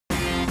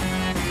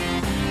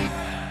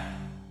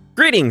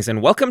Greetings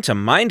and welcome to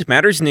Mind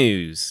Matters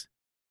News.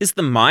 Is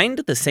the mind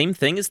the same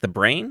thing as the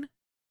brain?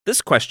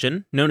 This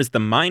question, known as the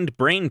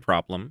mind-brain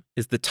problem,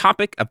 is the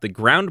topic of the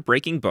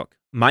groundbreaking book,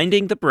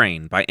 Minding the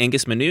Brain by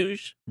Angus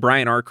Manogue,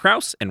 Brian R.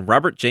 Krause, and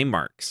Robert J.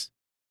 Marks.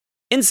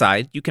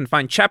 Inside, you can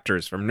find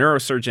chapters from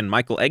neurosurgeon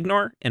Michael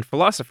Egnor and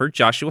philosopher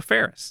Joshua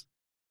Farris.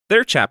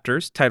 Their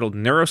chapters, titled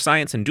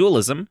Neuroscience and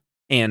Dualism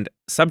and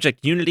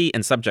Subject Unity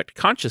and Subject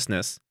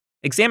Consciousness,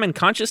 examine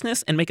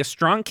consciousness and make a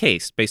strong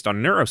case based on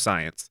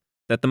neuroscience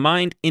that the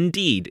mind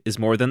indeed is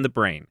more than the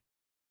brain.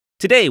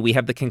 Today, we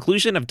have the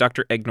conclusion of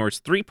Dr. Egnor's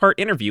three-part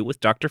interview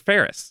with Dr.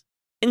 Farris.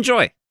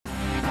 Enjoy!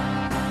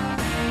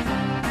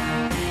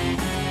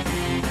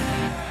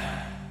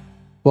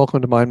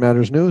 Welcome to Mind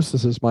Matters News.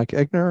 This is Mike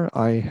Egnor.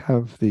 I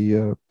have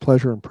the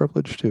pleasure and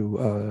privilege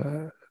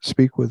to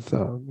speak with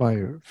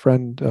my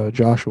friend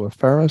Joshua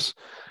Farris.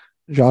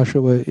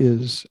 Joshua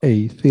is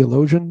a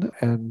theologian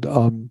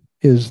and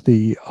is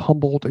the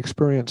Humboldt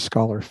Experience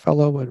Scholar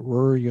Fellow at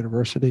Ruhr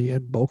University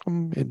in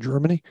Bochum in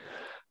Germany.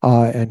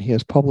 And he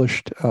has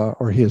published,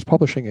 he is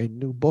publishing a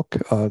new book,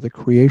 The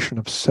Creation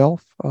of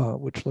Self,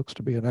 which looks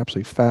to be an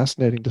absolutely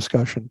fascinating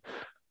discussion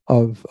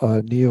of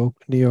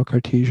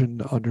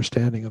neo-Cartesian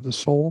understanding of the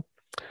soul.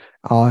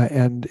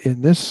 And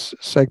in this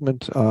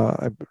segment,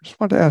 I just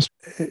want to ask,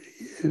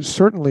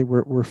 certainly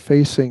we're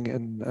facing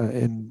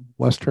in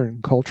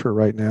Western culture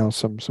right now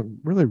some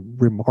really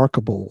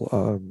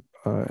remarkable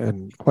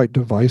and quite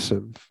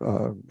divisive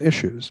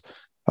issues,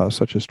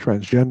 such as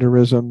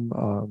transgenderism,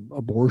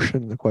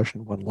 abortion, the question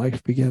of when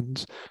life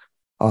begins,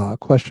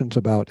 questions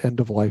about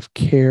end-of-life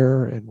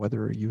care and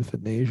whether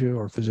euthanasia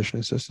or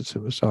physician-assisted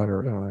suicide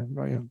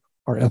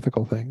are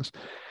ethical things.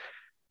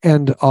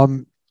 And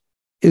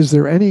is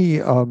there any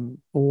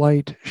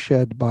light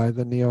shed by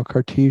the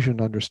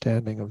neo-Cartesian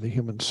understanding of the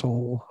human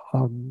soul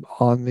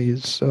on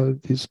these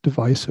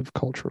divisive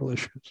cultural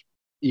issues?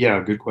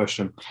 Yeah, good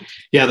question.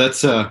 Yeah,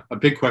 that's a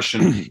big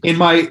question. In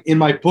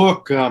my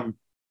book, The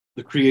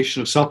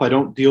Creation of Self, I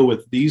don't deal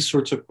with these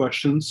sorts of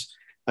questions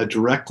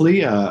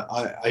directly.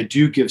 I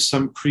do give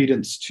some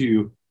credence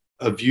to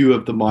a view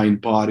of the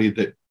mind-body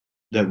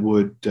that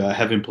would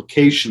have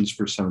implications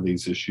for some of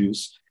these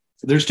issues.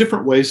 There's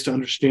different ways to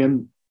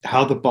understand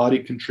how the body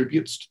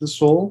contributes to the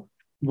soul.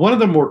 One of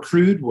the more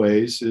crude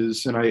ways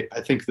is, and I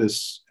think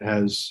this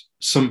has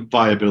some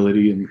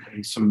viability and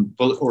some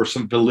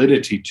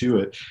validity to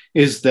it,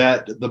 is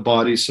that the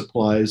body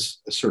supplies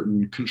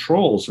certain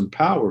controls and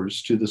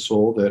powers to the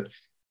soul that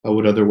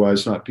would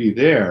otherwise not be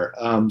there.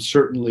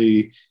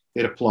 Certainly,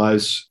 it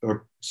applies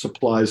or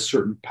supplies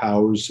certain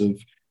powers of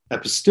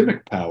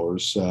epistemic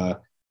powers,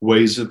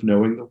 ways of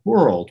knowing the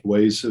world,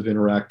 ways of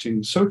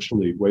interacting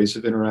socially, ways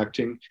of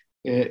interacting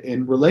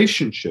in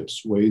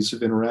relationships, ways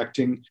of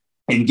interacting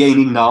and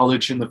gaining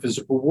knowledge in the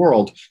physical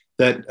world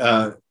that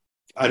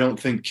I don't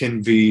think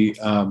can be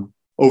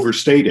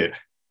overstated.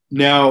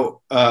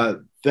 Now,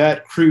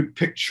 that crude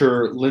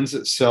picture lends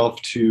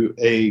itself to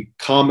a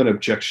common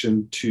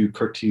objection to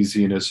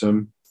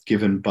Cartesianism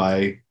given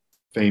by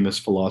famous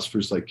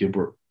philosophers like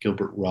Gilbert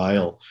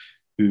Ryle,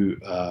 who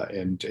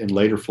and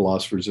later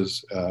philosophers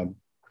as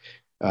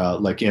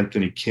like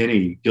Anthony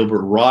Kinney.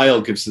 Gilbert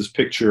Ryle gives this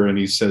picture and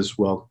he says,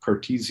 well,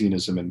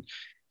 Cartesianism, and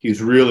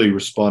he's really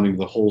responding to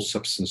the whole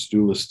substance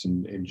dualist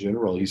in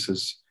general. He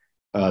says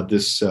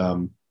this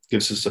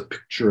gives us a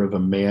picture of a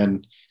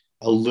man,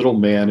 a little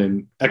man,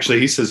 and actually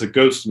he says a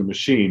ghost in a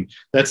machine.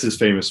 That's his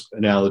famous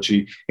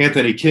analogy.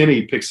 Anthony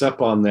Kinney picks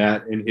up on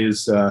that in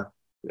his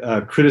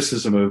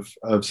criticism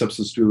of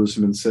substance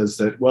dualism and says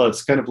that, well,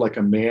 it's kind of like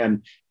a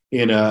man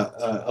in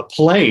a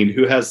plane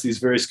who has these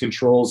various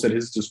controls at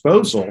his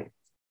disposal.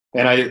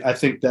 And I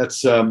think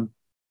that's,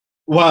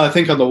 I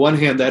think on the one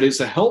hand, that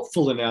is a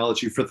helpful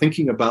analogy for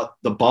thinking about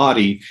the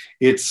body.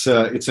 It's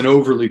an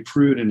overly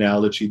crude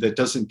analogy that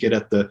doesn't get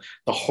at the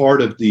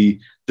heart of the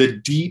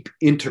deep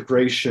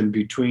integration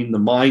between the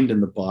mind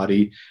and the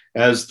body,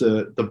 as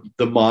the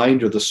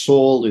mind or the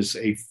soul is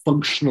a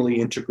functionally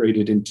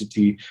integrated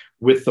entity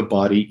with the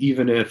body,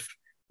 even if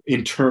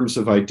in terms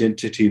of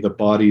identity, the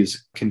body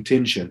is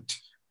contingent.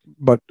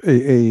 But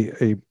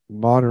a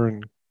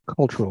modern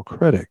cultural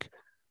critic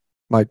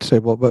might say,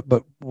 well,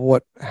 but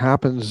what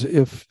happens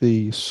if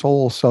the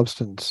soul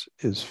substance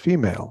is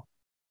female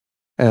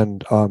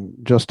and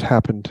just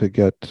happen to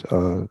get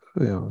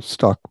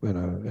stuck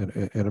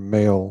in a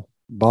male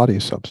body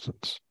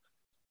substance?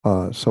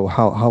 So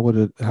how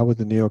would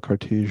the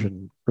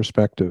neo-Cartesian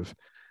perspective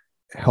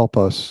help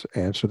us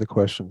answer the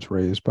questions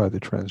raised by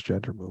the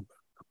transgender movement?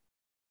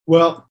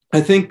 Well,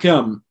 I think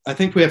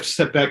we have to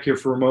step back here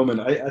for a moment.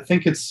 I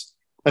think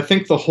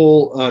the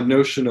whole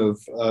notion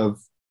of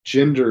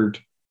gendered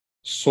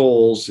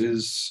souls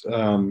is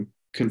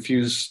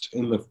confused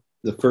in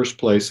the first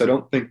place. I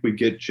don't think we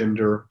get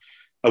gender.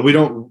 We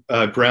don't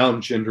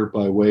ground gender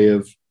by way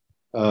of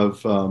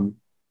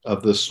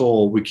the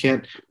soul. We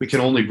can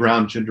only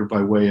ground gender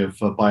by way of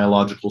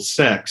biological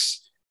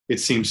sex,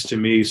 it seems to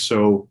me.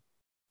 So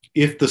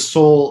if the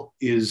soul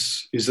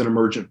is an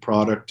emergent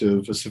product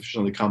of a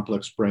sufficiently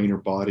complex brain or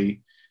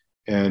body,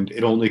 and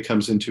it only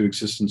comes into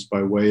existence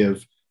by way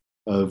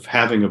of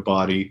having a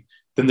body,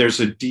 then there's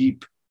a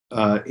deep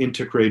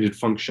integrated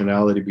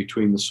functionality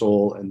between the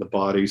soul and the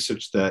body,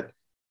 such that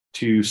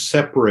to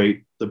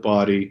separate the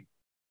body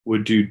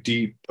would do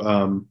deep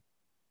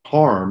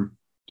harm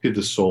to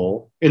the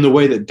soul in the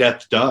way that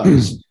death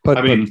does.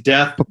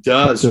 Death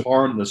does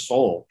harm the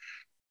soul.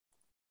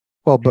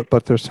 Well,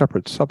 but they're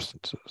separate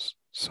substances.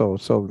 So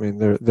I mean,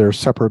 their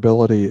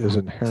separability is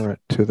inherent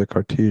to the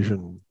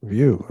Cartesian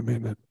view. I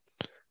mean,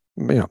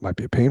 it might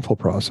be a painful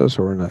process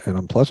or an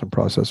unpleasant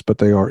process, but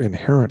they are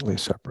inherently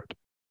separate.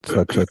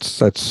 So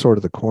that's sort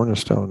of the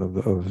cornerstone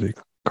of the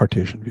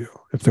Cartesian view.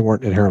 If they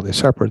weren't inherently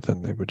separate,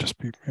 then they would just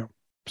be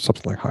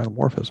something like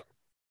hylomorphism.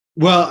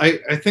 Well,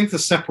 I think the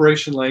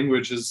separation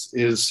language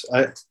is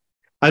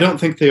I don't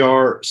think they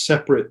are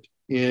separate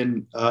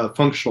in a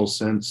functional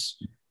sense.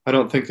 I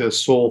don't think a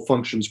soul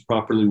functions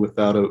properly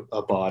without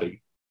a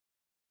body.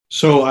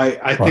 So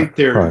I think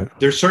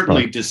they're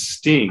certainly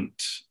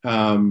distinct.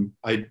 In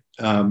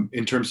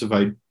terms of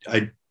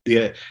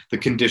the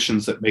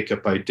conditions that make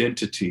up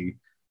identity,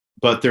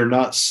 but they're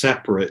not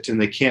separate,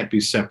 and they can't be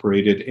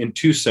separated. And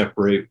to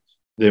separate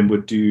them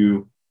would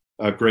do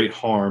great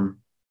harm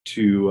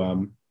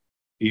to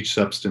each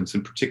substance,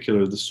 in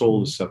particular the soul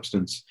of the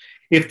substance.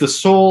 If the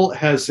soul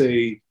has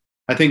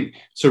I think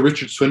so.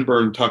 Richard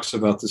Swinburne talks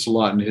about this a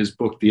lot in his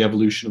book, The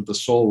Evolution of the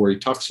Soul, where he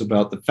talks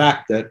about the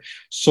fact that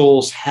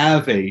souls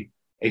have a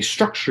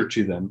structure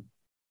to them.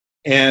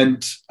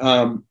 And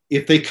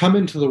if they come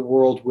into the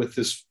world with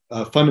this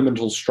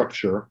fundamental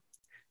structure,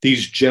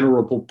 these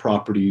generable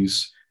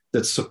properties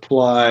that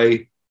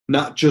supply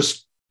not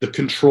just the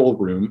control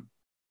room,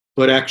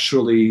 but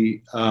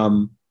actually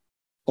a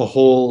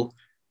whole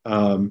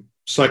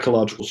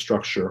psychological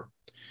structure,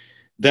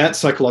 that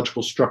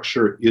psychological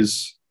structure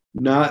is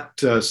not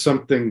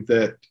something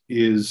that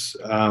is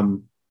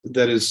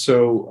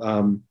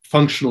so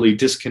functionally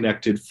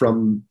disconnected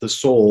from the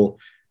soul,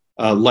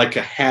 like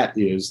a hat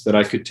is, that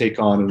I could take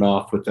on and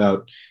off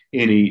without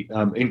any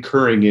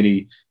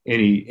incurring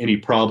any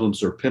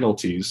problems or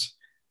penalties.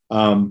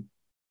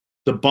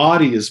 The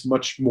body is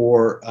much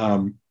more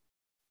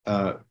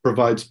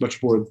provides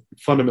much more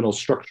fundamental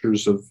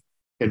structures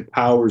and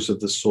powers of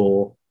the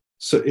soul,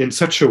 so in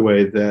such a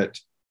way that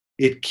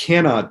it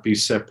cannot be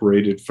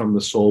separated from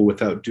the soul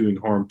without doing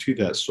harm to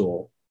that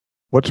soul.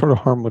 What sort of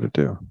harm would it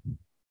do?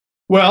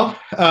 Well,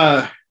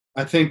 I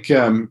think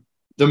the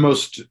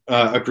most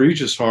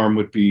egregious harm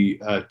would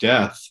be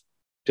death.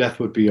 Death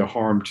would be a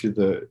harm to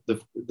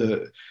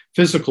the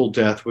physical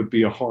death would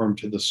be a harm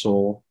to the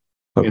soul,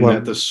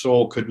 that the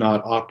soul could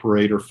not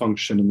operate or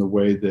function in the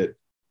way that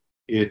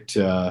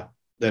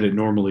it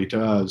normally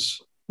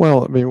does.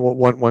 Well, I mean,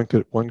 one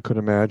could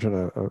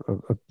imagine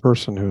a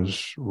person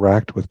who's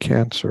racked with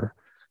cancer,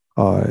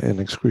 in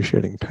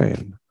excruciating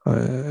pain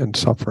and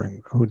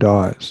suffering, who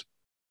dies,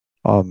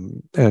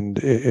 and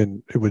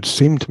it would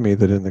seem to me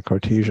that in the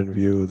Cartesian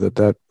view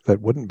that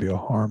wouldn't be a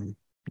harm.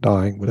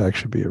 Dying would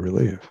actually be a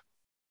relief.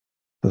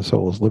 The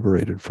soul is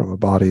liberated from a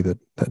body that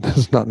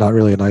is not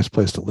really a nice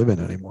place to live in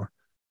anymore.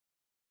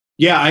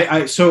 Yeah,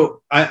 I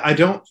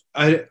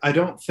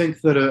don't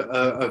think that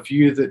a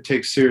view that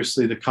takes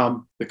seriously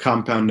the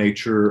compound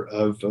nature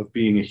of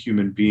being a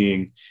human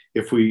being,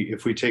 if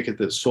we take it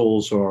that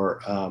souls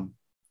are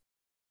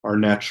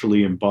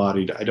naturally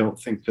embodied, I don't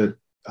think that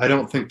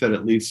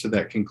it leads to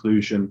that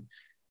conclusion,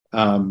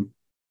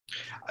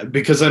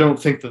 because I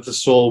don't think that the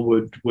soul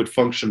would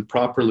function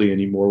properly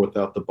anymore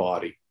without the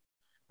body,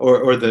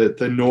 or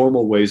the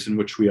normal ways in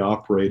which we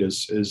operate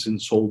as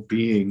ensouled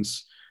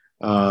beings.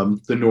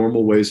 The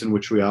normal ways in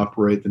which we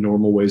operate, the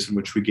normal ways in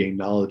which we gain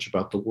knowledge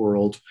about the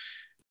world.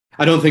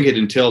 I don't think it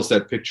entails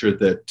that picture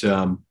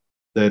that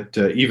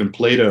even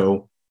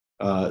Plato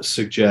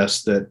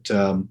suggests, that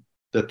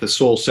the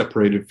soul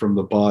separated from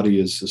the body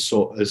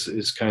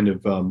is kind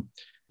of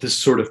this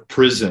sort of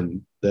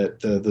prison that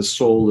the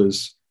soul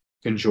is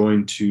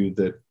conjoined to,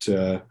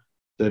 that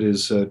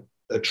is a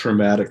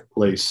traumatic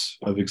place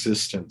of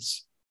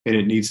existence, and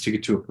it needs to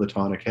get to a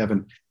Platonic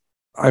heaven.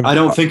 I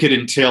don't think it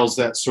entails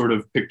that sort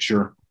of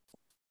picture.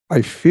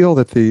 I feel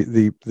that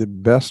the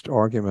best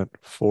argument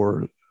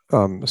for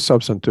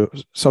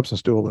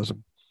substance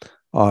dualism,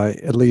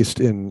 at least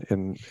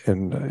in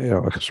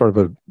a sort of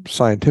a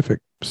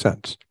scientific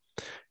sense,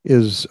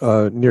 is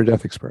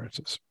near-death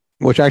experiences,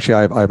 which actually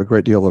I have a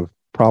great deal of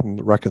problem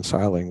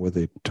reconciling with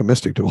the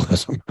Thomistic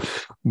dualism,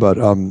 but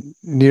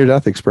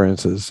near-death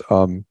experiences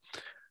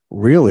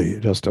really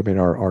just,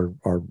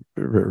 are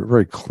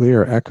very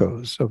clear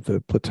echoes of the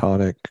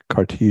Platonic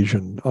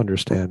Cartesian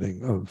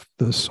understanding of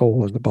the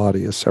soul and the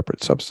body as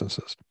separate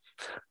substances.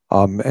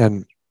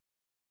 And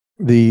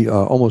the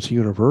almost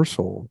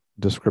universal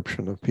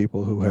description of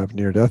people who have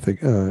near-death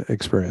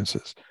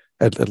experiences,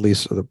 at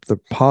least the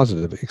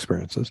positive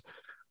experiences,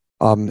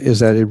 is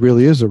that it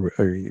really is a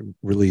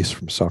release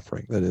from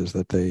suffering. That is,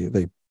 that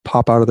they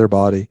pop out of their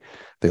body,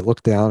 they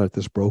look down at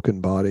this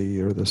broken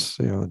body or this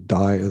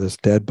this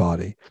dead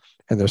body,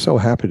 and they're so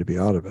happy to be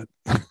out of it.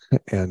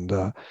 And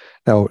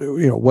now,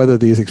 whether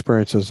these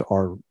experiences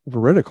are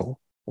veridical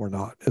or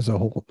not is a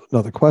whole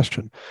another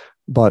question.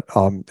 But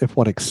if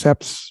one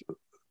accepts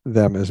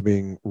them as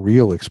being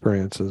real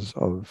experiences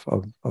of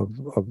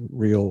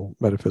real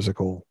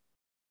metaphysical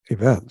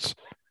events,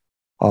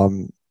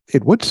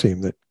 it would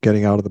seem that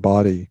getting out of the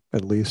body,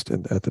 at least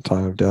at the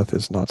time of death,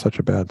 is not such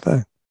a bad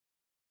thing.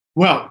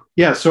 Well,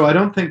 yeah. So I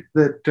don't think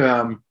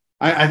that.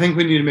 I think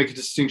we need to make a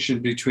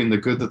distinction between the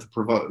good that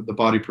the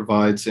body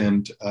provides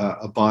and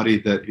a body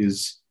that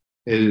is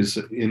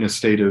in a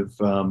state of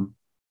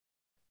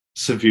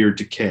severe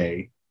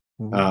decay,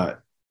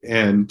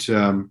 and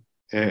to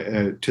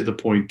the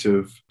point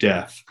of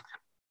death.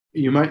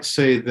 You might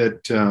say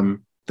that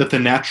that the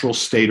natural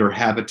state or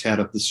habitat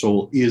of the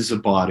soul is a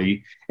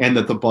body, and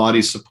that the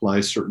body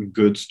supplies certain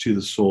goods to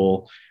the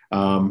soul.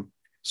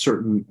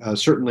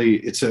 Certainly,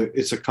 it's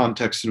a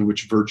context in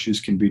which virtues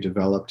can be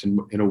developed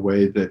in a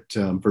way that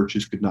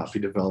virtues could not be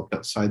developed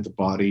outside the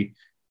body.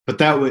 But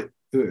that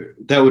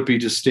would be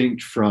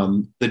distinct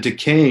from the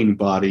decaying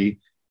body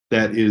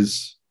that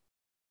is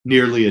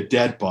nearly a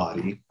dead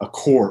body, a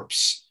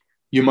corpse.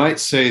 You might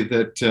say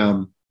that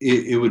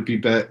it would be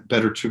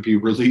better to be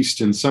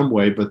released in some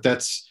way, but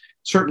that's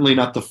certainly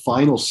not the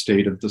final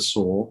state of the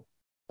soul.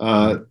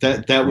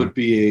 That would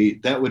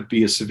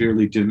be a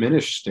severely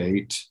diminished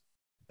state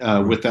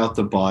without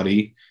the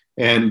body,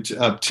 and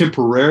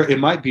temporary. It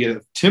might be a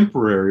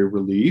temporary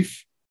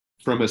relief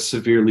from a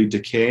severely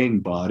decaying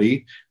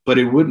body, but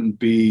it wouldn't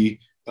be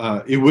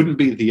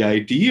the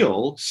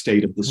ideal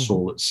state of the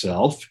soul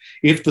itself,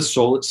 if the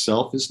soul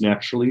itself is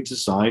naturally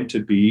designed to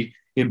be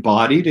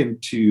embodied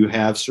and to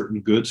have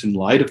certain goods in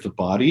light of the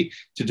body,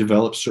 to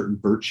develop certain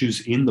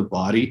virtues in the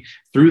body,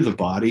 through the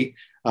body,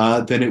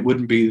 then it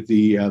wouldn't be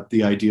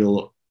the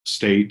ideal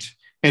state.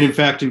 And in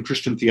fact, in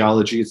Christian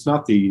theology, it's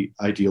not the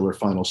ideal or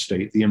final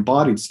state. The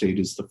embodied state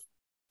is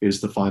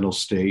the final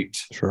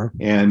state. Sure.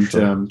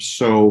 And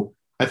so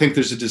I think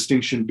there's a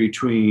distinction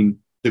between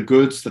the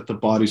goods that the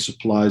body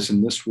supplies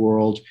in this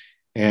world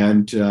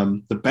and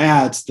the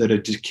bads that a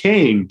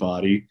decaying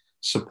body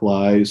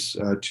supplies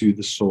to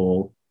the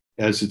soul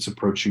as it's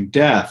approaching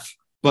death.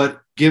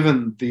 But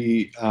given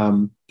the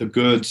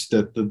goods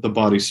that the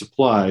body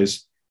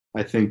supplies,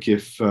 I think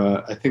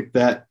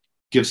that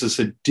gives us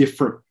a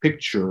different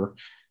picture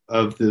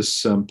of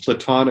this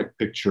Platonic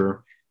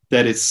picture,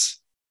 that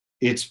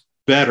it's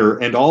better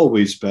and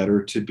always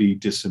better to be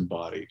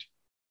disembodied.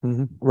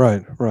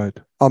 Right.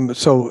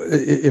 So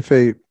if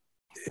a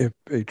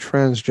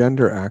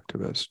transgender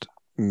activist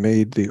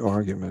made the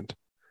argument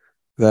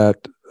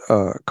that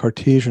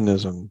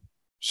Cartesianism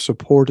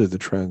supported the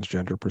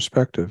transgender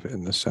perspective,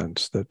 in the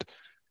sense that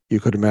you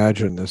could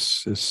imagine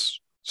this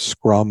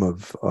scrum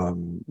of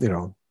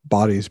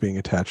bodies being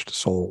attached to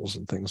souls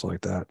and things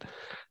like that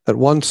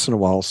once in a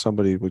while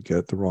somebody would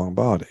get the wrong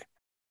body,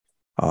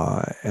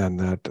 and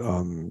that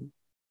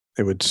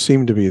it would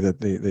seem to be that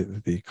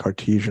the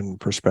Cartesian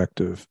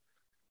perspective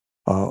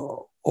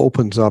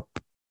opens up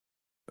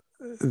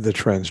the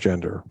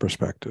transgender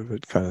perspective.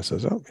 It kind of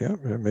says, oh yeah,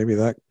 maybe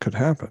that could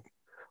happen.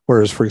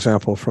 Whereas, for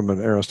example, from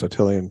an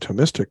Aristotelian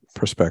Thomistic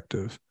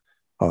perspective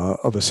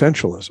of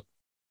essentialism,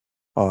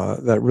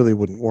 that really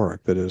wouldn't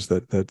work. That is,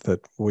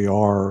 that we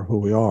are who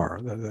we are,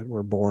 that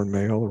we're born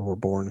male or we're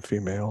born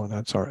female, and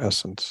that's our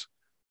essence.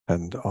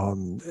 And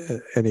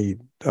any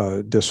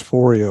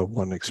dysphoria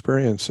one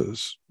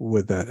experiences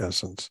with that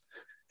essence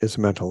is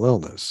mental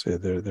illness.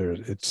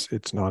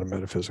 It's not a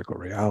metaphysical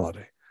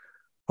reality.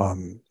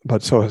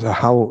 But so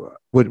how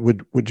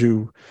would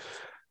you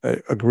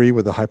agree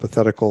with the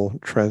hypothetical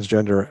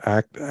transgender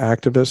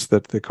activist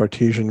that the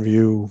Cartesian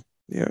view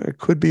it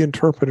could be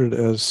interpreted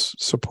as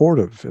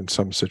supportive in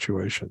some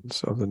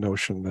situations of the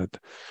notion that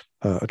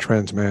a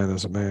trans man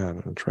is a man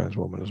and a trans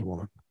woman is a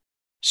woman?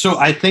 So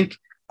I think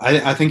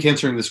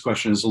answering this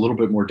question is a little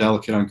bit more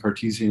delicate on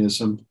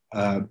Cartesianism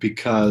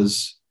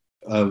because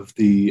of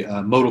the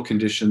modal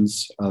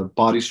conditions of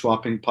body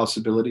swapping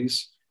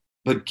possibilities.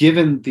 But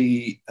given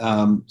the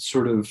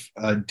sort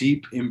of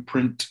deep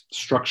imprint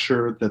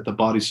structure that the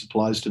body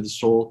supplies to the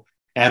soul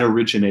at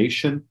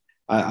origination,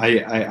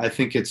 I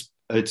think it's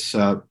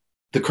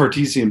the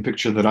Cartesian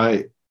picture that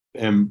I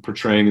am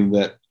portraying, and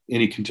that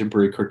any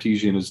contemporary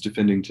Cartesian is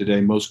defending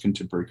today, most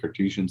contemporary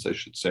Cartesians, I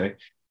should say,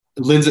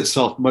 lends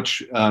itself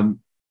much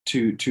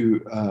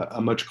to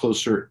a much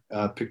closer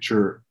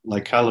picture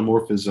like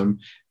holomorphism,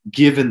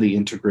 given the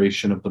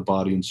integration of the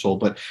body and soul.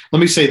 But let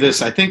me say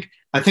this: I think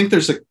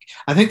there's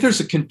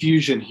a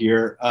confusion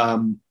here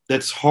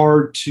that's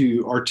hard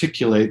to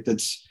articulate.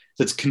 That's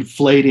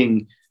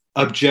conflating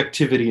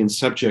objectivity and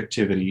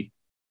subjectivity.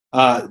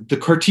 The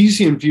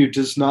Cartesian view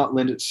does not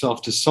lend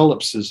itself to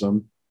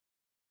solipsism,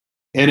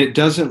 and it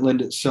doesn't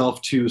lend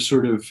itself to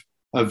sort of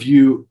a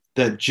view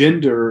that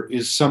gender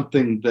is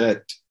something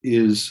that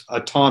is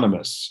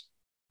autonomous,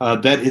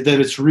 that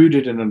it's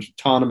rooted in an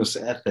autonomous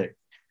ethic,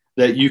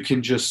 that you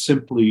can just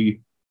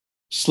simply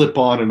slip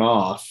on and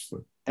off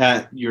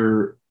at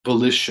your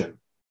volition.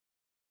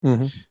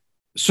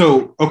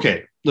 So,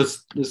 okay,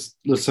 let's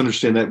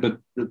understand that. But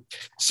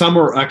some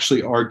are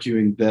actually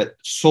arguing that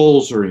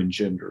souls are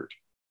engendered,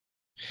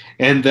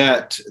 and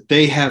that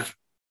they have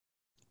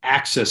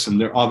access, and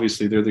they're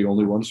the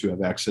only ones who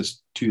have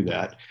access to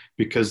that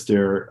because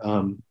their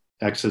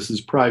access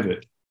is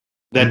private.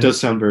 That does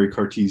sound very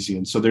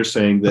Cartesian. So they're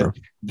saying that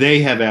they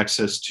have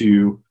access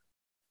to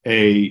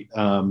a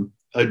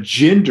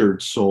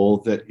gendered soul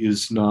that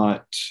is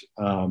not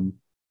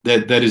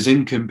that is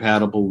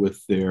incompatible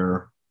with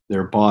their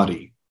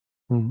body.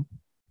 Mm-hmm.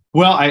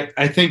 Well,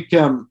 I think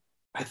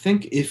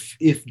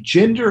if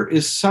gender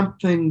is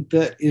something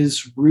that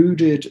is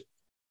rooted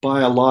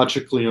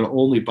biologically and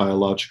only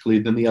biologically,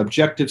 then the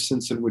objective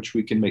sense in which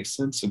we can make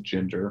sense of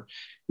gender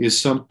is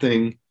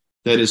something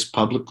that is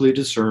publicly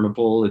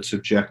discernible, it's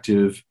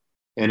objective,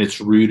 and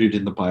it's rooted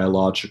in the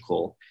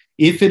biological.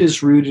 If it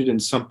is rooted in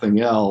something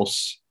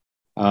else,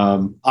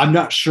 I'm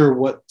not sure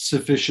what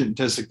sufficient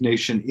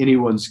designation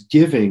anyone's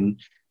giving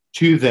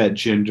to that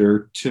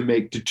gender to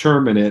make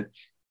determinate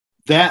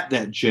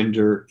that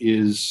gender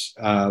is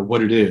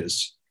what it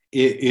is.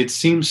 It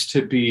seems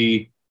to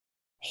be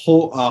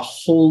a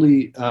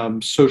wholly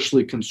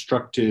socially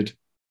constructed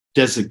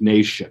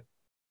designation.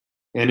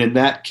 And in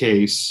that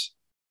case,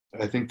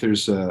 I think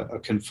there's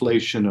a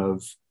conflation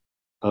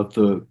of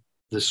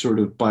the sort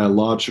of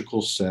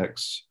biological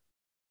sex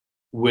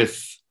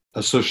with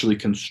a socially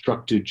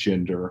constructed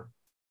gender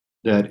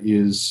that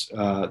is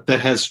that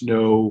has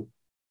no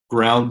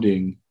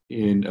grounding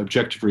in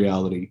objective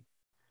reality.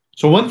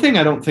 So one thing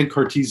I don't think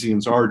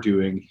Cartesians are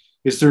doing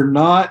is they're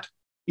not,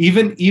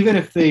 even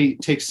if they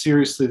take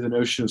seriously the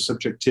notion of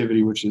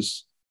subjectivity, which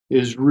is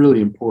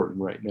really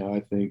important right now, I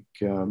think,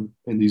 in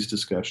these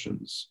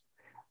discussions,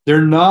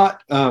 they're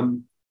not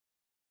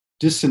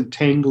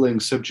disentangling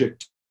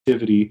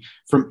subjectivity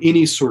from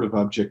any sort of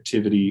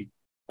objectivity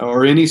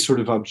or any sort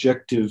of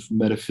objective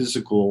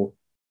metaphysical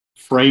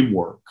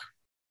framework.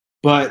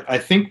 But I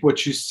think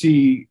what you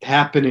see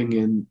happening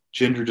in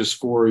gender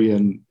dysphoria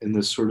and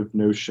this sort of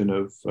notion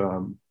of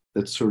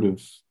that sort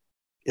of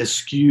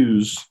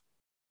eschews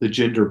the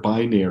gender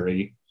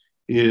binary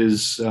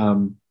is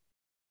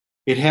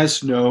it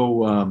has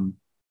no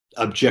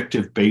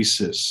objective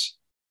basis.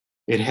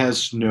 It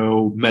has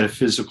no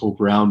metaphysical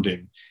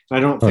grounding. And I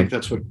don't think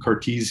that's what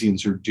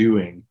Cartesians are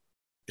doing.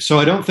 So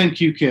I don't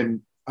think you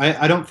can,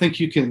 I don't think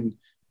you can,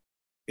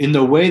 in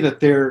the way that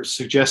they're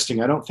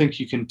suggesting, I don't think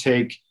you can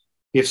take,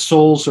 if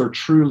souls are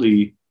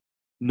truly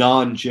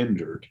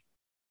non-gendered,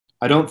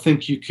 I don't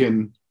think you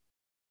can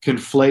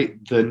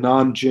conflate the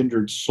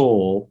non-gendered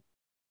soul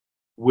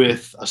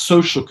with a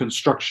social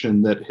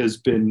construction that has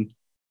been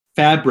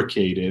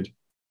fabricated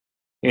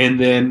and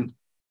then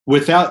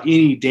without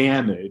any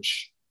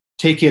damage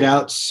take it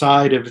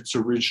outside of its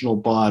original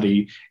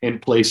body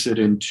and place it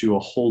into a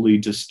wholly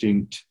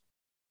distinct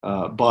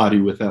body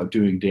without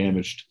doing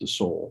damage to the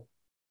soul.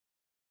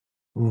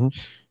 Mm-hmm.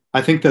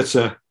 I think that's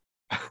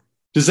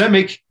does that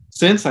make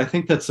sense? I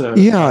think that's I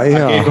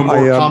gave a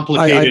more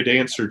complicated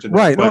answer to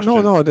that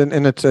question. No,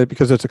 and it's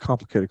because it's a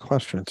complicated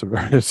question. It's a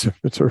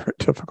very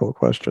difficult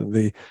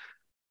question.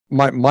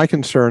 My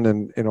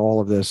concern in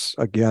all of this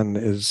again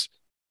is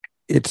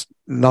it's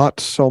not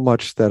so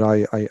much that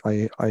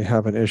I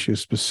have an issue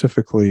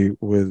specifically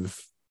with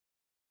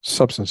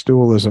substance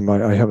dualism.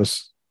 I have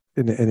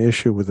an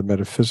issue with the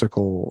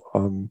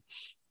metaphysical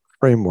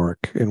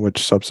framework in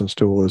which substance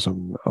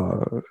dualism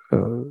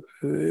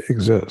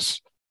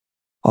exists.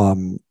 I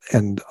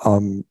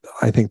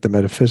think the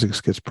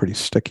metaphysics gets pretty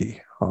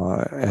sticky.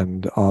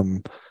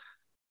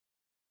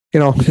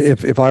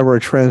 If I were a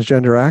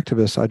transgender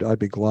activist, I'd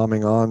be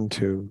glomming on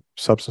to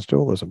substance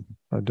dualism.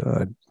 I'm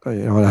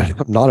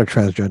not a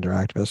transgender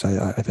activist.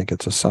 I think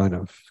it's a sign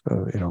of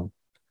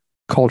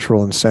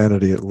cultural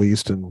insanity, at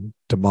least, and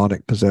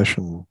demonic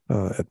possession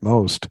at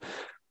most.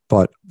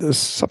 But this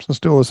substance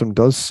dualism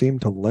does seem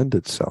to lend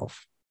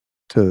itself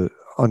to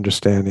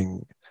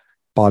understanding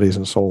bodies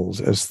and souls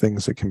as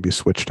things that can be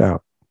switched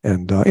out.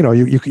 And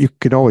you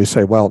can always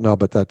say, well, no,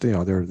 but that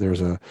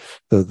there's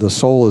the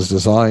soul is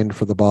designed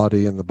for the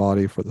body and the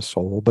body for the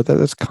soul, but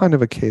that's kind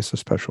of a case of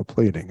special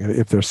pleading.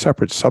 If they're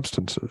separate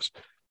substances,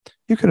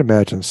 you can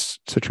imagine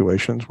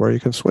situations where you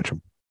can switch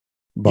them.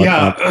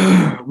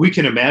 But, we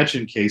can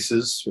imagine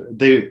cases.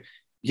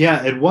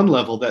 At one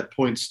level, that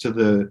points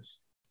to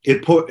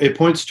it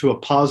points to a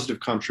positive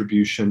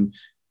contribution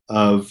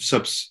of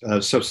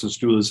substance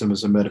dualism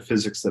as a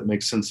metaphysics that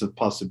makes sense of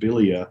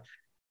possibilia.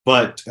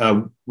 But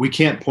we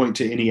can't point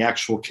to any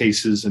actual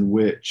cases in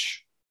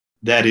which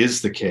that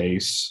is the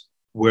case,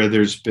 where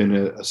there's been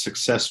a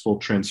successful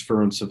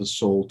transference of a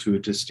soul to a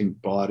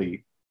distinct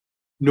body.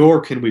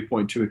 Nor can we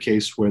point to a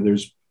case where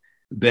there's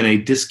been a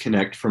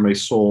disconnect from a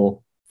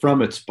soul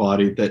from its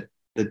body that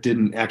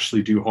didn't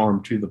actually do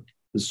harm to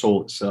the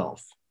soul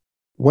itself.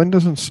 When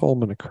does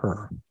ensoulment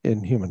occur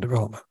in human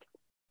development?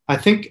 I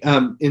think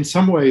in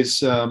some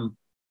ways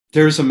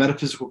there's a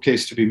metaphysical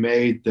case to be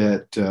made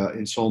that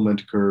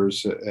ensoulment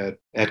occurs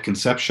at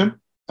conception.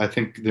 I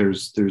think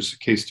there's a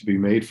case to be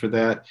made for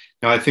that.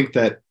 Now, I think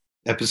that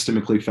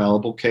epistemically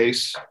fallible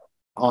case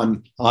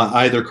on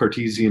either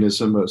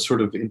Cartesianism, a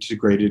sort of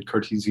integrated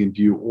Cartesian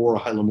view, or a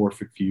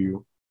hylomorphic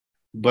view.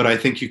 But I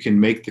think you can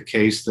make the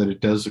case that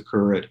it does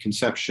occur at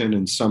conception,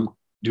 and some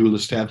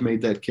dualists have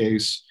made that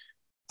case.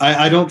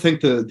 I don't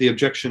think the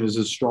objection is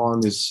as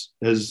strong as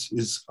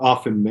is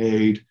often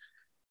made.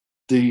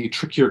 The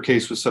trickier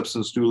case with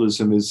substance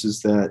dualism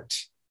is that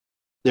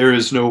there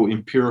is no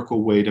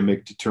empirical way to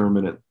make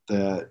determinate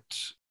that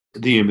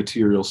the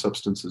immaterial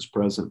substance is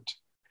present.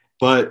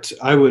 But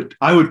I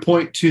would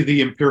point to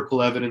the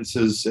empirical evidence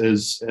as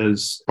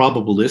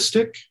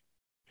probabilistic,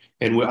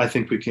 and I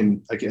think we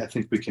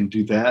can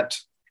do that.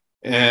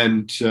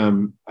 And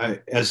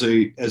as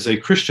a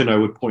Christian, I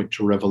would point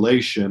to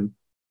Revelation.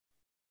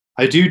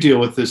 I do deal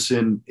with this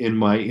in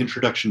my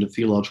Introduction to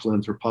Theological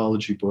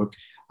Anthropology book.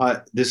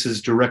 This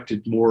is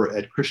directed more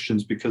at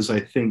Christians because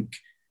I think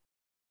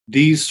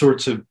these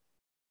sorts of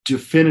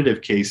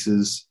definitive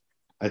cases,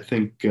 I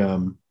think,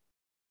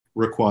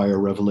 require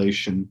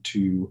revelation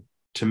to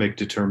make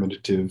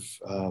determinative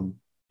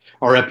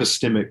our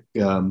epistemic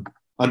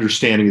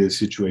understanding of the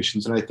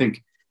situations. And I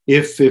think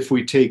if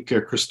we take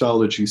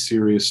Christology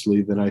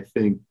seriously, then I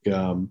think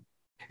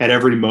at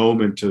every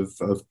moment of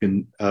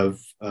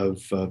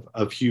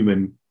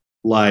human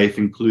life,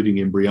 including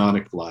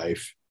embryonic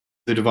life,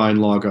 the divine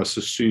Logos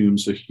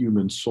assumes a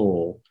human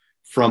soul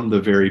from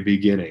the very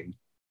beginning.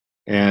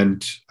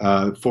 And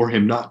for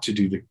him not to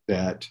do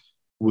that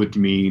would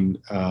mean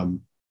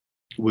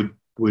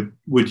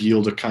would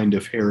yield a kind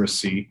of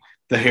heresy,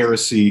 the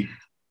heresy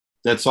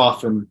that's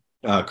often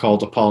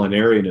called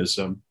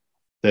Apollinarianism,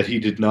 that he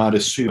did not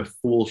assume a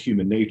full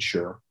human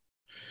nature.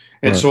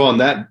 And so on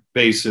that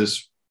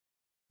basis,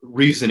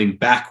 reasoning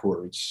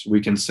backwards, we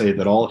can say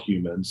that all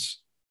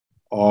humans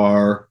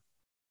are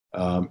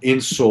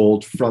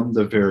ensouled from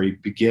the very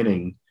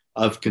beginning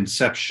of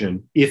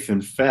conception, if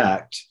in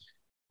fact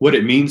what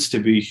it means to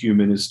be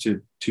human is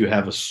to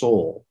have a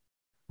soul.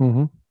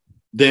 Mm-hmm.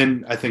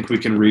 Then I think we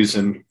can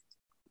reason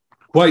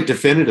quite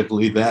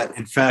definitively that,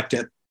 in fact,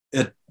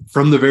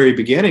 from the very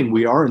beginning,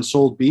 we are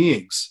ensouled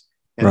beings,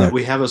 and that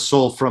we have a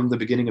soul from the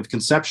beginning of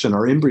conception.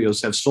 Our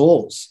embryos have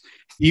souls,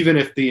 even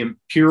if the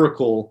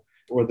empirical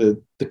or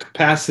the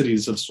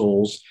capacities of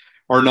souls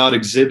are not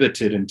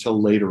exhibited until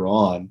later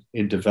on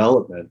in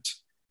development.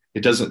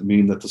 It doesn't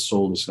mean that the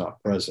soul is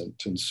not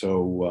present. And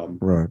so,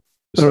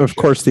 So of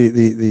course,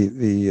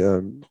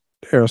 the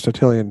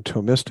Aristotelian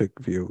Thomistic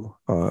view,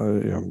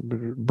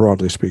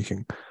 broadly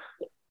speaking,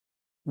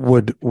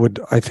 would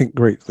I think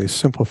greatly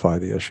simplify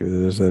the issue.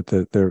 That is that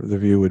the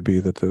view would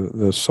be that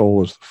the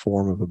soul is the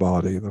form of the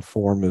body, the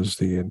form is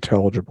the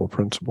intelligible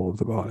principle of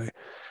the body,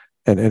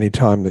 and any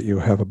time that you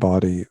have a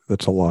body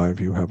that's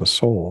alive, you have a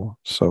soul.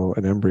 So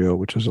an embryo,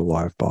 which is a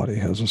live body,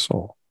 has a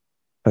soul,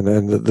 and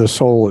then the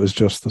soul is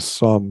just the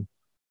sum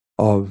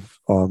of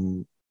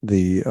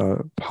the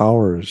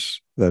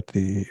powers that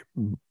the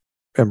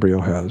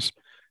embryo has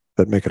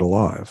that make it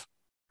alive.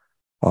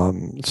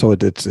 So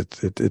it's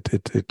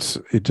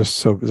just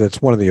so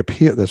that's one of the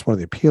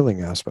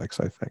appealing aspects,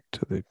 I think,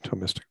 to the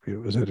Thomistic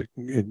view, is that it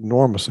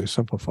enormously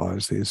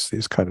simplifies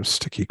these kind of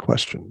sticky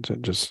questions,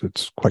 and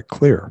it's quite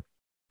clear.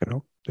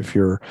 If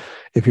you're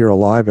a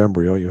live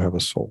embryo, you have a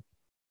soul.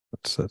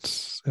 That's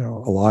a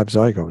live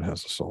zygote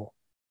has a soul,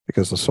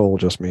 because the soul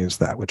just means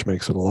that which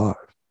makes it alive.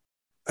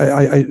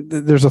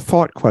 There's a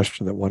thought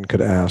question that one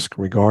could ask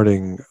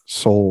regarding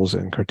souls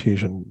in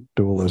Cartesian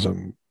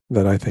dualism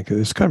that I think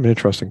is kind of an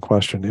interesting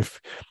question.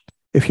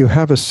 If you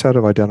have a set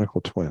of identical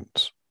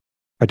twins,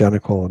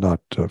 identical, not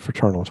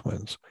fraternal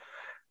twins,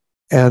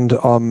 and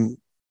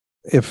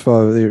if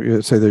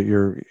say that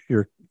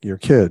your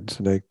kids,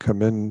 and they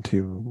come in to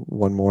you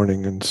one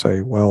morning and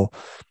say, well,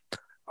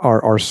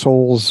 our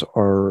souls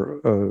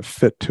are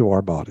fit to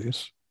our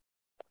bodies,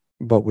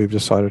 but we've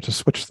decided to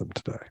switch them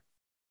today.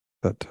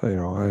 That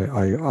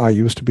I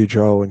used to be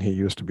Joe and he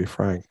used to be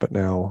Frank, but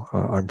now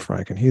I'm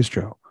Frank and he's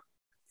Joe.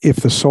 If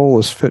the soul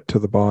is fit to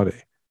the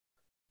body,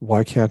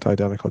 why can't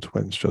identical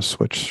twins just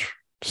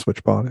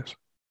switch bodies?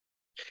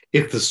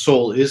 If the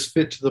soul is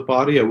fit to the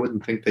body, I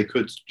wouldn't think they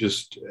could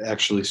just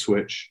actually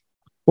switch.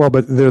 Well,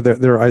 but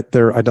they're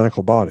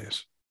identical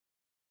bodies.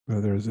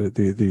 There's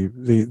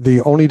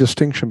the only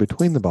distinction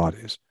between the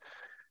bodies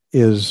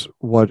is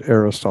what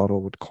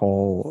Aristotle would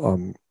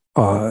call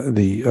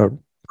the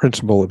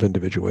principle of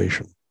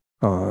individuation,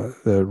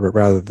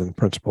 rather than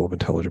principle of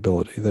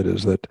intelligibility. That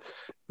is, that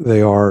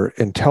they are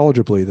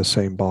intelligibly the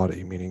same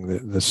body,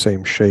 meaning the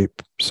same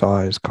shape,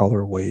 size,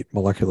 color, weight,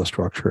 molecular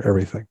structure,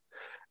 everything.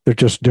 They're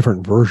just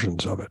different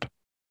versions of it.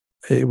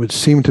 It would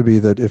seem to be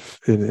that if,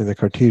 in the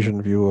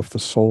Cartesian view, if the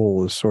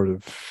soul is sort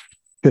of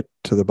fit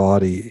to the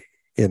body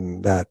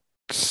in that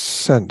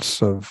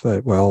sense of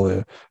that, well,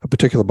 a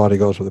particular body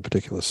goes with a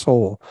particular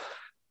soul,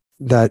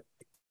 that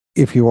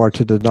if you are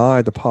to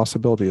deny the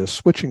possibility of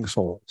switching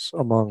souls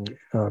among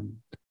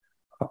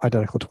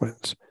identical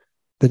twins,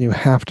 then you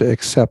have to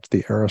accept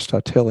the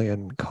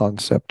Aristotelian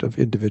concept of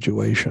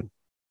individuation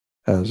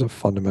as a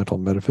fundamental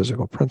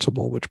metaphysical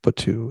principle, which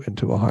puts you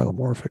into a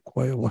hylomorphic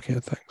way of looking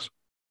at things.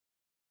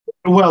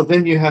 Well,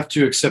 then you have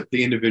to accept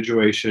the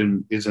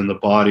individuation is in the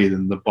body,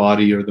 then the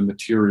body or the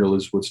material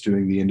is what's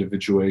doing the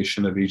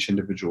individuation of each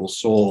individual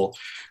soul,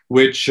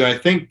 which I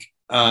think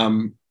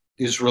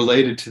is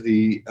related to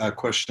the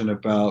question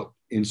about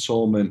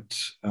ensoulment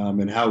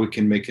and how we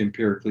can make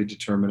empirically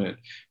determinate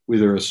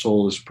whether a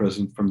soul is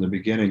present from the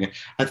beginning.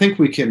 I think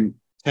we can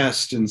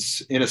test in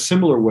a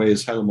similar way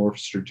as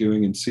hylomorphists are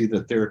doing and see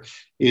that there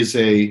is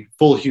a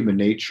full human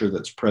nature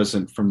that's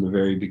present from the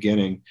very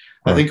beginning.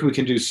 Right. I think we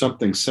can do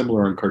something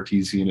similar in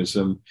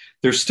Cartesianism.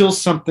 There's still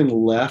something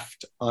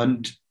left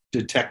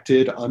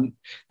undetected,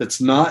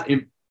 that's not,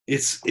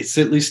 it's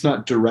at least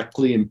not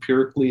directly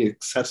empirically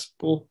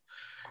accessible.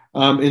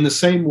 In the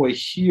same way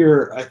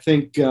here, I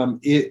think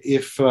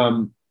if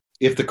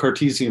the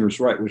Cartesian is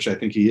right, which I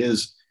think he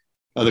is,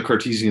 the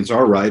Cartesians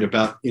are right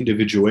about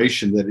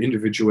individuation, that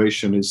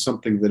individuation is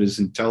something that is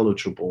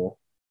intelligible,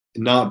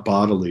 not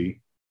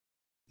bodily,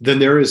 then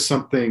there is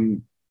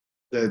something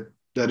that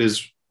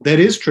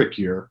is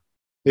trickier,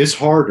 is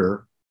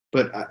harder,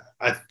 but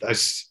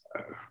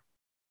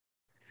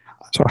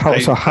So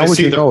how would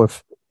you know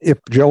if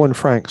Joe and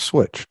Frank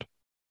switched?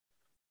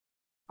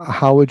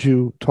 How would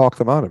you talk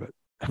them out of it?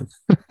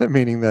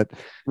 Meaning that,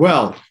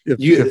 well, if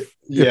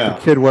the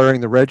kid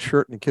wearing the red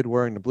shirt and the kid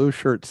wearing the blue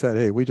shirt said,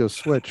 "Hey, we just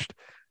switched,"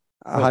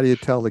 how do you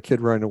tell the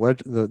kid wearing the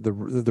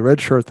red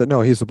shirt that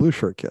no, he's the blue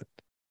shirt kid?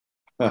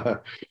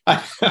 I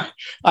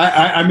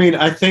mean,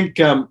 I think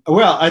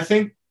I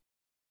think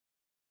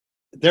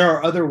there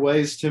are other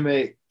ways to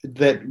make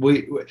that.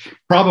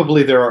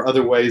 There are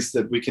other ways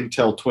that we can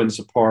tell twins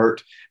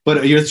apart.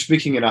 But you're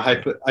speaking in a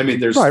I mean,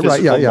 there's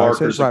physical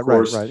markers, of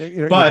course.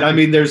 But I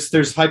mean,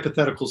 there's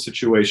hypothetical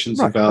situations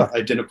about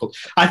identical.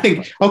 I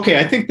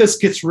think this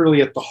gets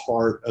really at the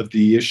heart of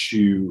the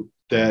issue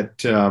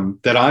that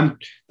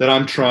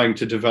I'm trying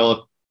to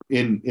develop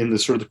in the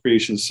sort of the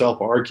creation of self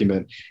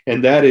argument,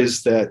 and that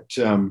is that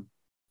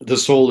the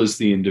soul is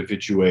the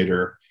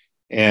individuator,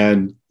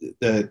 and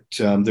that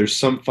there's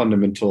some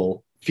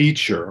fundamental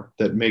feature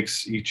that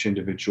makes each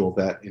individual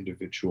that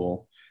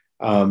individual.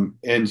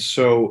 And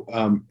so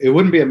it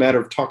wouldn't be a matter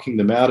of talking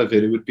them out of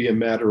it. It would be a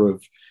matter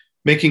of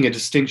making a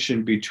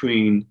distinction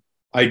between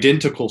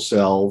identical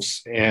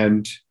selves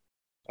and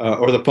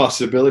or the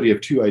possibility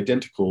of two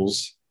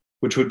identicals,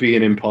 which would be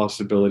an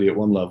impossibility at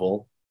one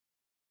level,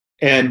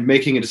 and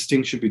making a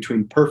distinction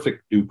between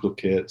perfect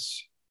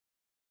duplicates.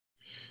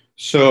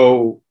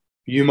 So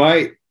you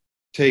might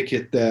take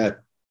it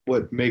that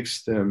what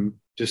makes them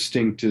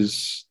distinct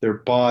is their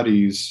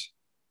bodies,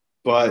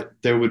 but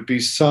there would be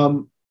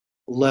some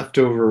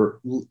leftover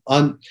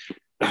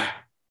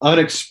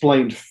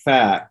unexplained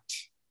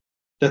fact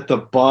that the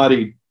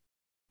body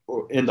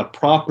and the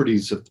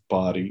properties of the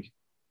body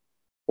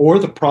or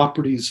the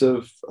properties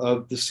of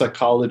the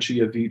psychology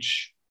of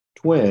each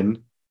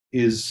twin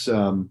is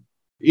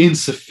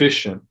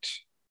insufficient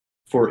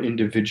for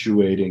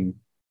individuating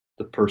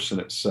the person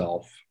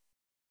itself.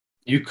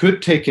 You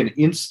could take an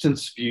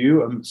instance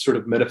view, a sort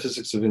of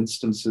metaphysics of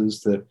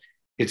instances, that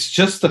it's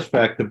just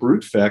the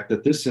brute fact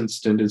that this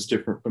instant is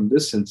different from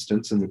this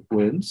instance in the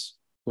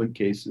twin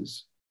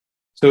cases.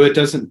 So it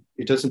doesn't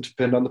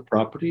depend on the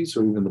properties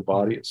or even the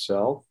body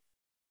itself.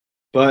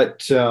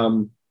 But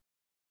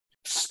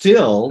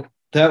still,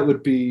 that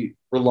would be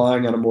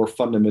relying on a more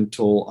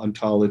fundamental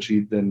ontology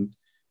than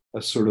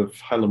a sort of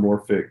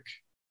hylomorphic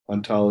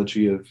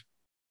ontology of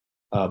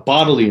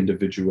bodily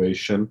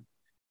individuation.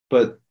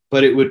 But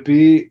it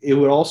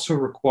would also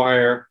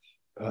require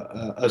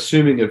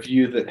assuming a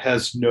view that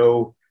has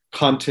no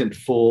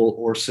contentful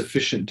or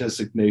sufficient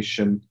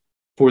designation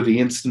for the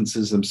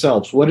instances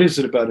themselves. What is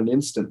it about an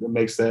instant that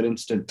makes that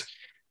instant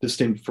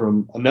distinct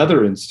from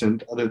another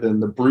instant, other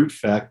than the brute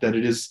fact that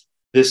it is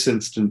this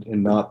instant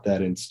and not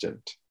that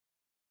instant?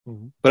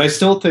 Mm-hmm. But I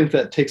still think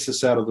that takes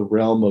us out of the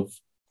realm of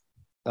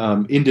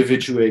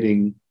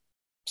individuating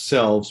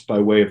selves by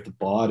way of the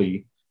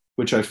body,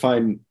 which I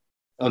find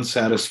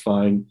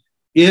unsatisfying.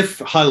 If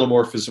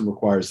hylomorphism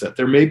requires that,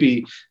 there may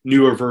be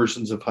newer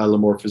versions of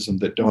hylomorphism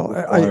that don't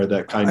require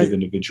that kind of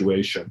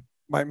individuation.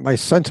 My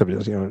sense of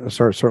it is,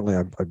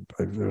 certainly,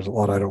 there's a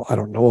lot I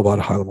don't know about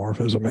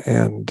hylomorphism,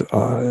 and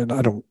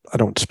I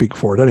don't speak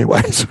for it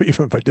anyway. So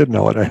even if I did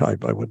know it,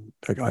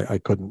 I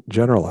couldn't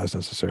generalize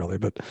necessarily.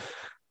 But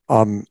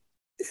my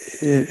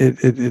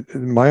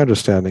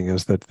understanding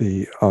is that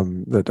the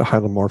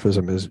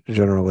hylomorphism is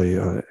generally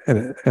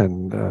an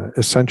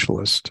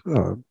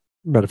essentialist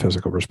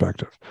metaphysical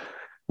perspective,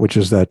 which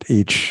is that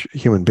each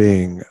human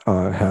being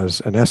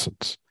has an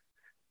essence,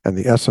 and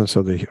the essence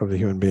of the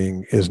human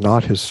being is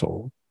not his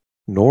soul,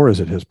 nor is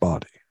it his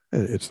body.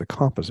 It's the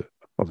composite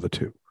of the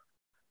two,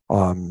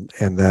 and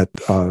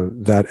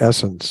that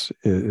essence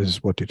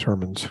is what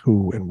determines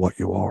who and what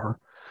you are.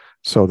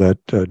 So that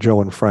Joe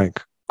and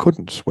Frank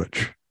couldn't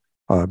switch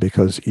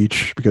because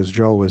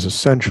Joe is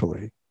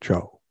essentially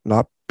Joe,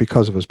 not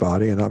because of his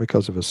body and not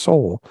because of his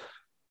soul,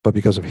 but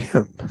because of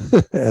him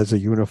as a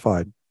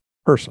unified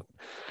person.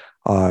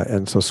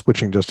 And so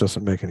switching just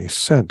doesn't make any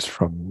sense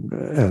from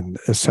an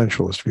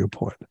essentialist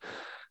viewpoint.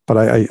 But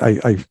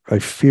I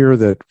fear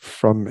that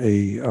from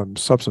a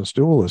substance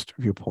dualist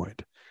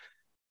viewpoint,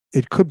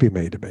 it could be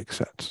made to make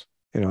sense.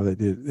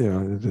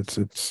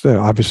 It's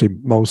obviously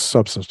most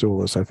substance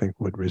dualists, I think,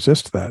 would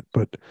resist that,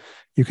 but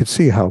you could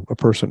see how a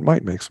person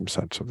might make some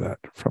sense of that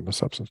from a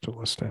substance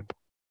dualist standpoint.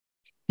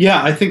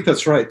 Yeah, I think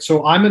that's right.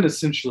 So I'm an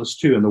essentialist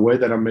too, in the way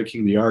that I'm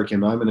making the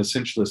argument. I'm an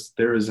essentialist.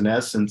 There is an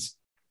essence,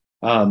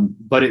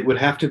 but it would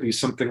have to be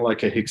something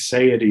like a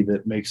Higgsity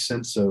that makes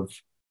sense of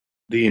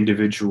the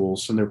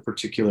individuals and their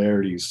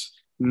particularities,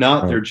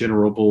 not their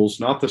general rules,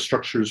 not the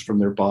structures from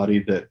their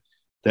body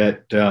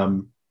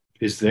that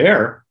is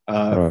there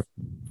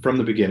from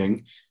the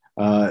beginning,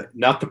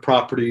 not the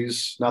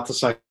properties, not the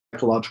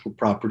psychological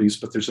properties,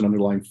 but there's an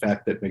underlying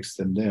fact that makes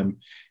them them.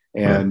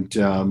 And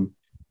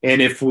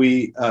if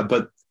we,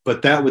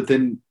 but that would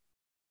then,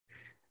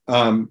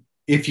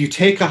 if you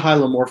take a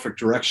hylomorphic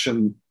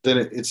direction, then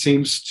it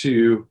seems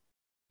to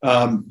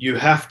you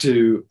have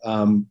to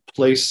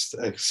place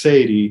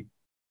Higgsity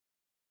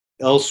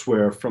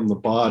elsewhere from the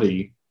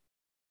body,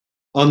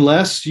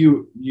 unless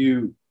if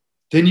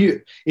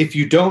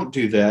you don't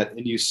do that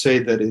and you say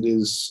that it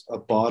is a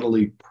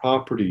bodily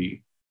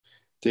property,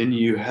 then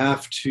you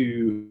have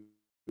to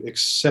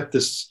accept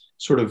this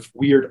sort of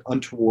weird,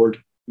 untoward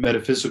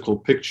metaphysical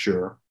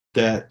picture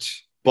that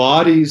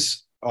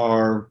bodies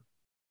are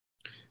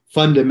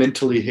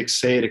fundamentally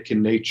Higgsaitic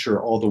in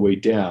nature all the way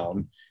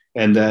down,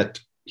 and that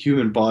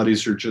human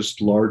bodies are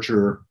just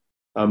larger,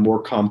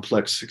 more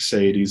complex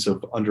Higgsities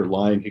of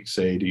underlying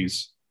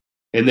Higgsities.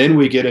 And then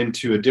we get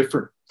into a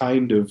different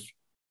kind of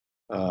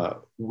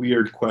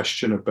weird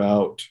question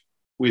about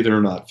whether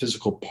or not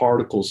physical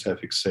particles have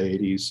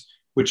Higgsities,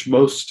 which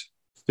most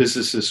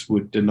physicists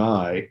would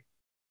deny,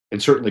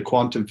 and certainly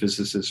quantum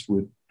physicists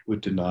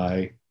would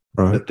deny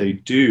that they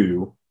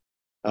do.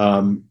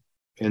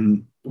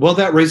 And well,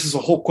 that raises a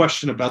whole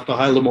question about the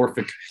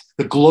hylomorphic,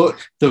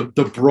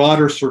 the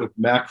broader sort of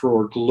macro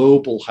or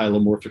global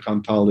hylomorphic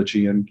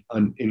ontology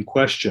in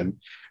question,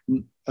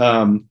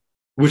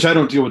 which I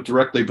don't deal with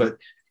directly, but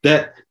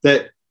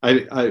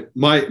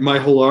my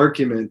whole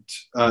argument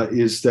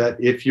is that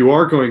if you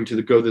are going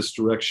to go this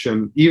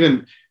direction,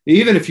 even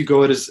if you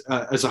go it as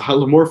a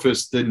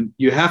hylomorphist, then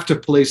you have to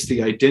place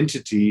the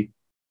identity.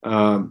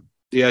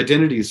 The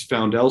identity is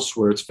found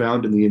elsewhere. It's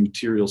found in the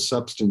immaterial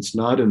substance,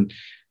 not in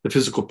the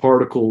physical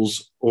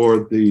particles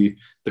or the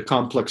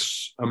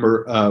complex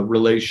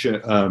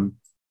relation,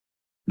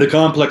 the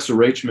complex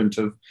arrangement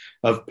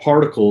of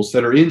particles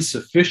that are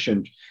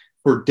insufficient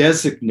for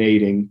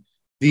designating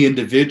the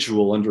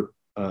individual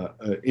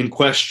in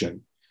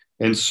question.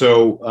 And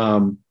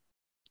so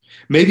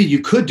maybe you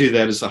could do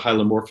that as a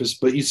hylomorphist,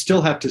 but you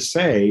still have to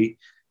say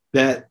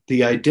that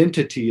the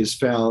identity is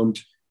found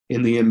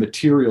in the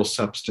immaterial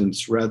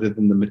substance rather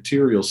than the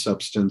material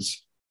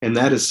substance. And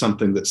that is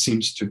something that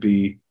seems to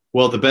be,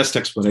 well, the best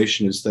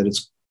explanation is that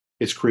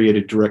it's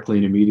created directly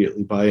and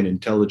immediately by an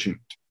intelligent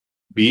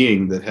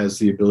being that has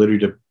the ability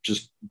to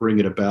just bring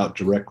it about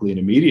directly and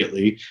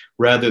immediately,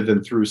 rather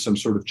than through some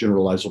sort of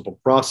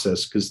generalizable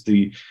process, because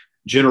the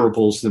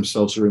generables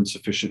themselves are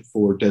insufficient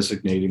for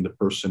designating the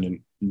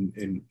person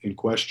in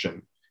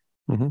question.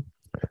 Mm-hmm.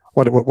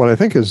 What I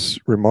think is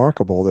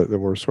remarkable that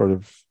we're sort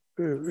of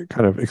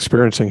kind of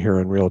experiencing here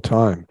in real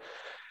time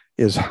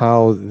is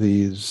how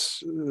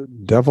these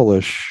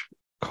devilish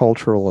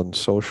cultural and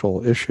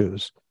social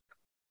issues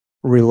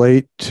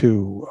relate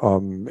to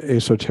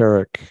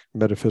esoteric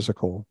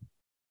metaphysical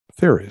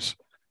theories,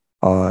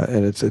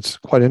 and it's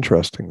quite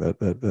interesting that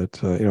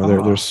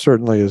there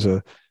certainly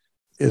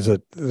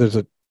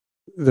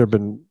there have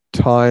been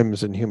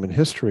times in human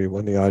history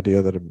when the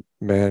idea that a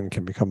man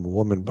can become a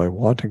woman by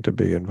wanting to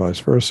be, and vice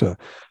versa,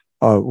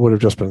 would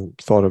have just been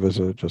thought of as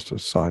just a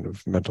sign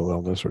of mental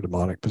illness or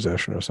demonic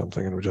possession or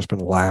something, and would just been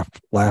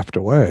laughed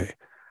away.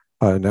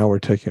 Now we're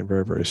taking it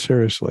very, very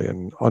seriously,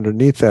 and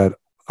underneath that,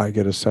 I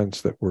get a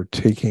sense that we're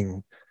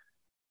taking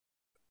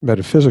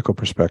metaphysical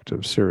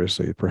perspectives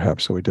seriously,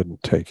 perhaps that we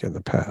didn't take in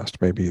the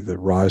past. Maybe the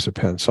rise of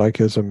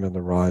panpsychism and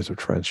the rise of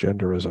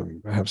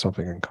transgenderism have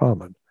something in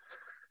common.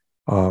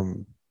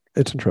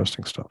 It's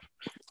interesting stuff.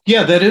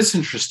 Yeah, that is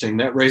interesting.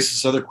 That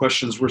raises other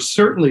questions. We're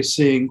certainly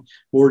seeing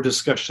more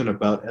discussion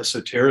about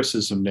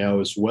esotericism now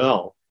as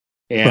well.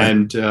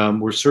 And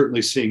we're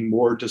certainly seeing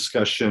more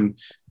discussion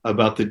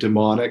about the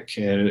demonic,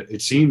 and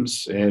it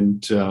seems,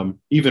 and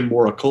even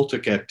more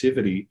occultic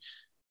activity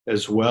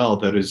as well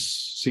that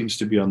seems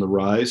to be on the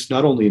rise,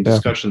 not only in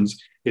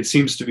discussions, it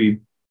seems to be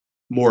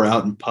more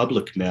out in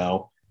public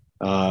now,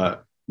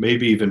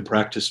 maybe even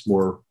practiced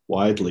more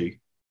widely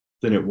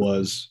than it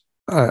was.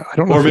 I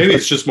don't know. Or maybe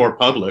it's just more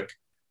public.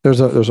 There's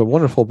a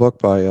wonderful book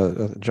by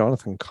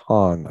Jonathan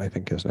Cahn, I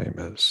think his name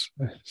is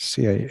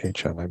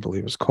Cahn, I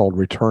believe. It's called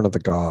Return of the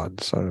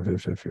Gods. I don't know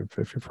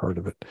if you've heard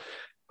of it.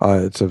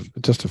 It's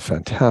just a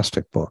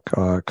fantastic book.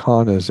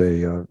 Cahn is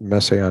a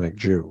Messianic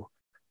Jew,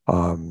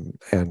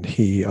 and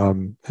he's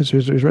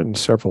written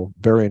several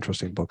very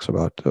interesting books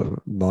about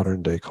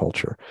modern day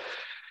culture.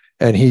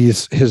 And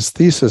his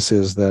thesis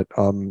is that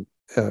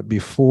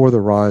before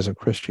the rise of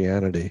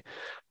Christianity,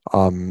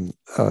 the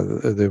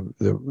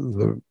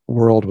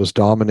world was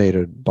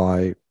dominated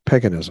by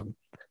paganism,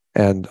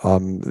 and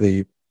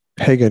the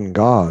pagan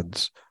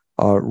gods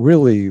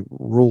really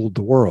ruled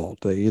the world.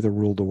 They either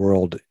ruled the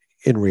world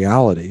in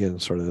reality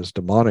and sort of as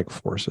demonic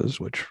forces,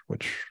 which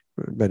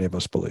many of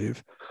us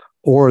believe,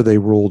 or they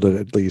ruled it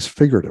at least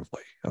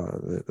figuratively.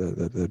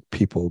 The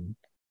people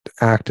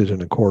acted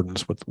in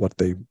accordance with what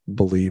they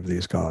believed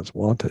these gods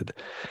wanted,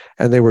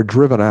 and they were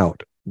driven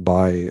out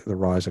by the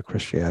rise of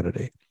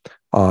Christianity,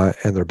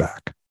 and they're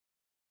back.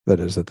 That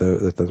is, that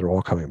they're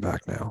all coming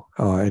back now.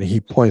 And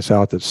he points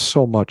out that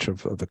so much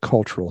of the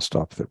cultural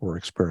stuff that we're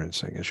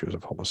experiencing, issues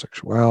of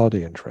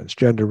homosexuality and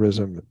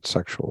transgenderism and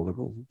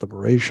sexual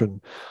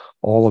liberation,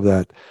 all of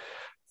that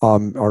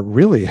are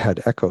really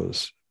had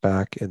echoes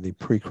back in the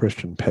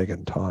pre-Christian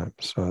pagan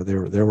times.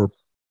 There were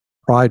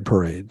pride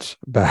parades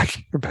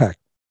back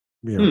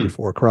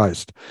before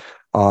Christ.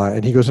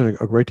 And he goes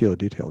into a great deal of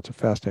detail. It's a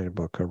fascinating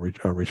book,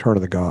 Return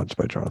of the Gods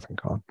by Jonathan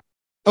Cahn.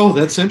 Oh,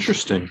 that's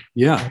interesting.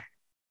 Yeah.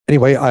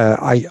 Anyway,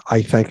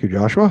 I thank you,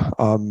 Joshua.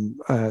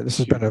 This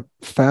has been a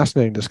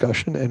fascinating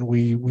discussion, and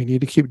we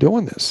need to keep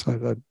doing this.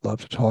 I'd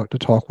love to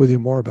talk with you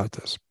more about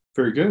this.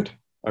 Very good.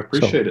 I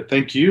appreciate it.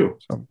 Thank you.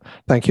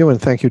 Thank you, and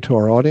thank you to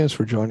our audience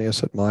for joining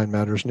us at Mind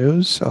Matters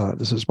News.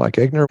 This is Mike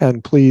Igner,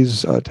 and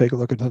please take a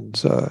look at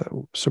his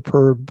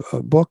superb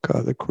book,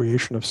 The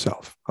Creation of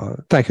Self.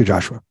 Thank you,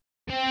 Joshua.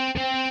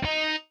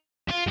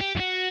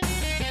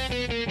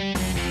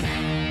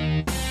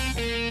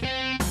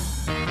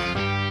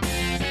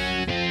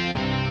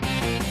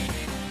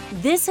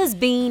 This has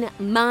been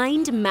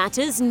Mind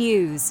Matters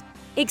News.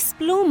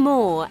 Explore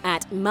more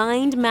at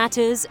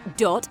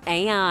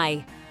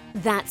mindmatters.ai.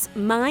 That's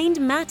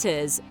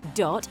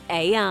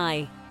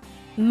mindmatters.ai.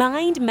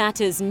 Mind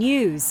Matters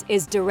News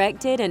is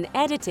directed and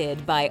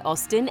edited by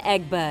Austin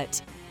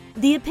Egbert.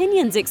 The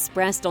opinions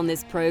expressed on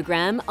this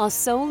program are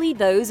solely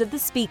those of the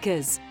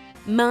speakers.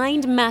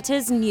 Mind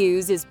Matters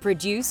News is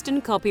produced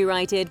and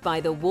copyrighted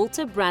by the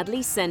Walter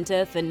Bradley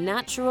Center for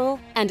Natural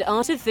and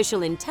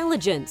Artificial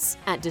Intelligence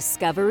at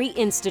Discovery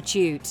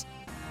Institute.